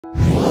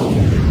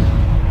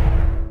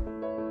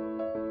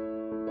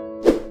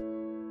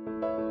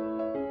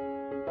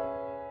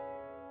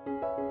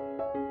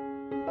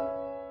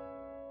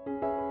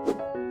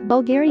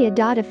Bulgaria.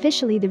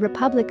 Officially, the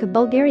Republic of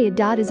Bulgaria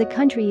is a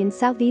country in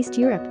Southeast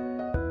Europe.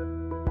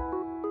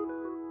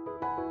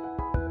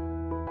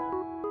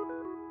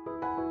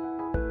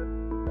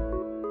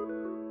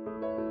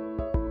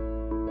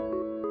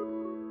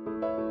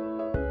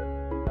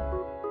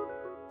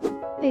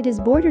 It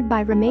is bordered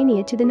by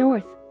Romania to the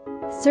north,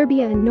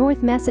 Serbia and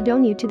North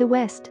Macedonia to the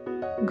west,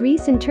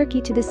 Greece and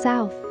Turkey to the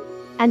south,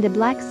 and the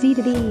Black Sea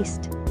to the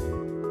east.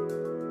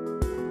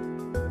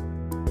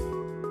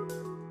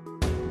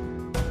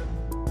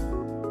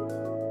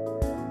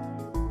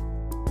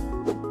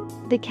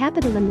 The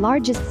capital and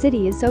largest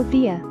city is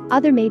Sofia.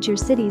 Other major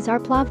cities are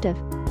Plovdiv,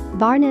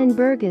 Varna and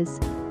Burgas.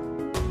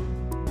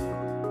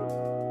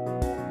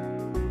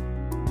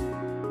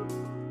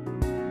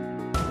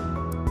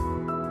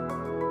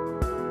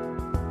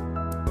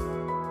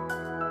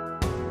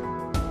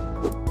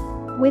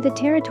 With a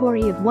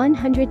territory of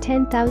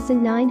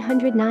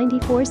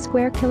 110,994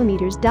 square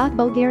kilometers.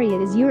 Bulgaria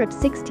is Europe's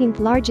 16th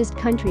largest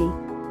country.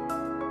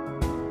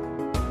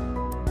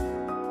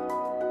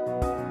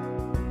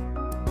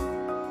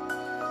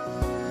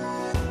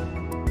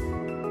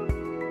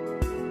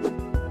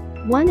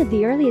 One of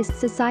the earliest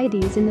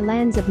societies in the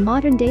lands of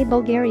modern-day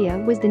Bulgaria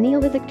was the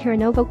Neolithic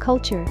Karanovo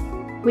culture,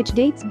 which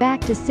dates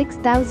back to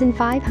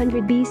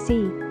 6500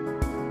 BC.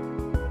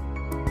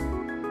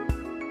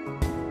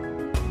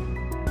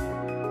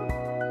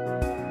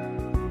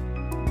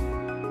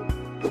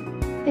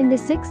 In the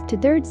 6th to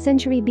 3rd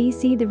century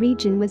BC, the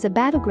region was a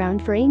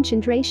battleground for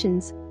ancient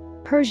Thracians,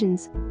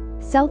 Persians,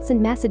 Celts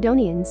and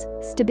Macedonians.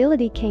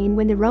 Stability came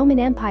when the Roman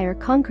Empire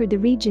conquered the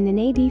region in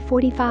AD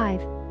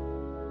 45.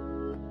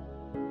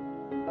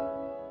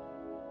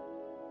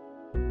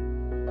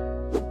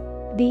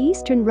 The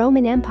Eastern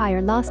Roman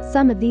Empire lost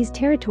some of these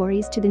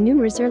territories to the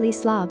numerous early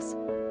Slavs.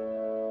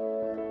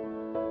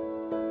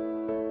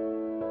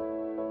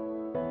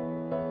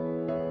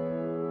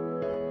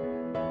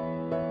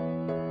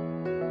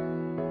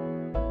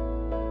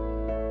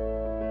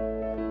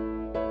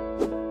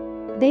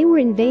 They were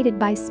invaded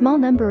by a small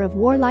number of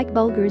warlike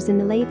Bulgars in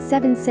the late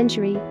 7th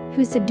century,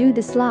 who subdued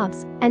the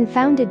Slavs and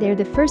founded there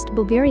the First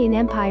Bulgarian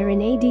Empire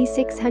in AD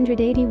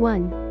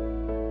 681.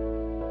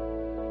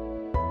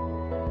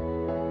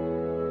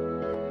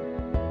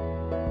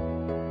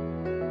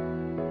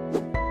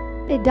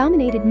 It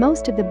dominated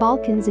most of the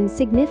Balkans and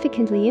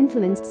significantly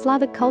influenced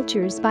Slavic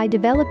cultures by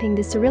developing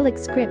the Cyrillic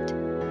script.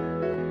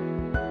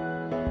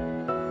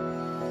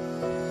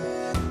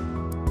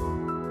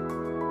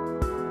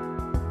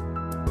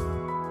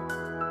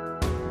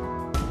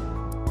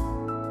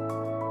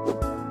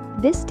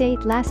 This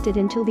state lasted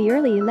until the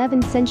early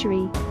 11th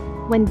century,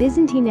 when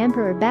Byzantine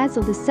Emperor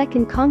Basil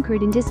II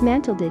conquered and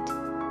dismantled it.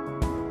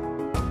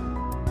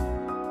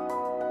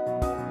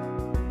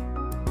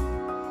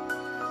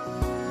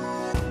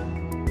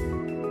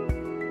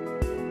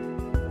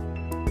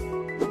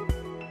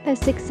 A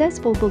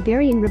successful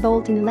Bulgarian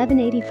revolt in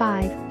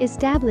 1185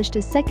 established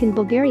a Second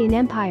Bulgarian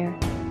Empire,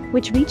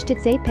 which reached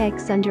its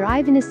apex under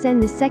Ivan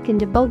Asen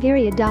II of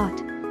Bulgaria.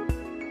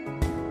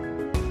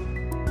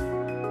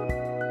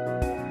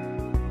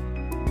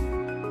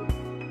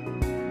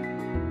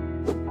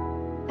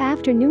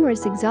 After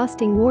numerous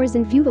exhausting wars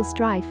and feudal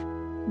strife,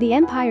 the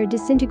empire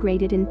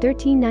disintegrated in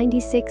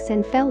 1396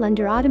 and fell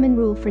under Ottoman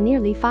rule for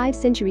nearly 5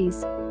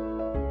 centuries.